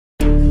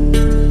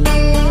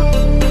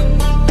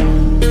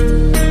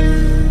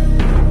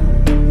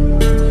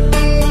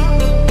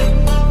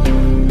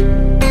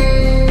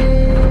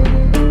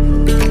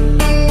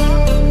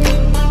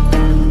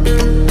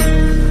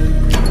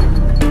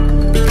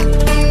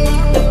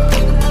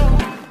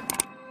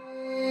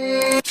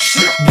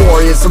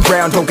first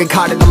around, don't get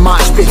caught in the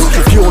mosh pits.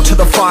 Fuel to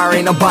the fire,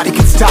 ain't nobody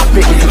can stop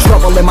it.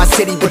 Trouble in my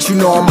city, but you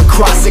know I'm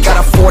across it. Got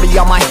a 40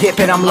 on my hip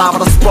and I'm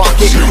liable to spark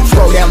it.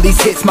 Throw down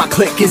these hits, my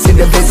click is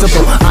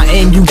indivisible. I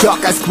aim, you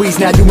duck, I squeeze,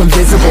 now you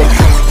invisible.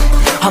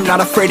 I'm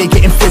not afraid of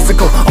getting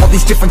physical. All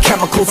these different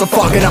chemicals are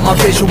fogging up my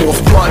visuals.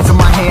 Bloods on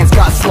my hands,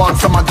 got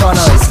slugs on my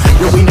gunners.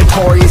 Yo, we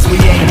notorious, we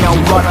ain't no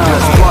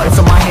runners. Bloods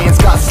on my hands,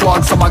 got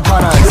slugs on my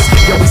gunners.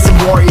 Yo, we some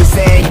warriors,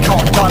 they ain't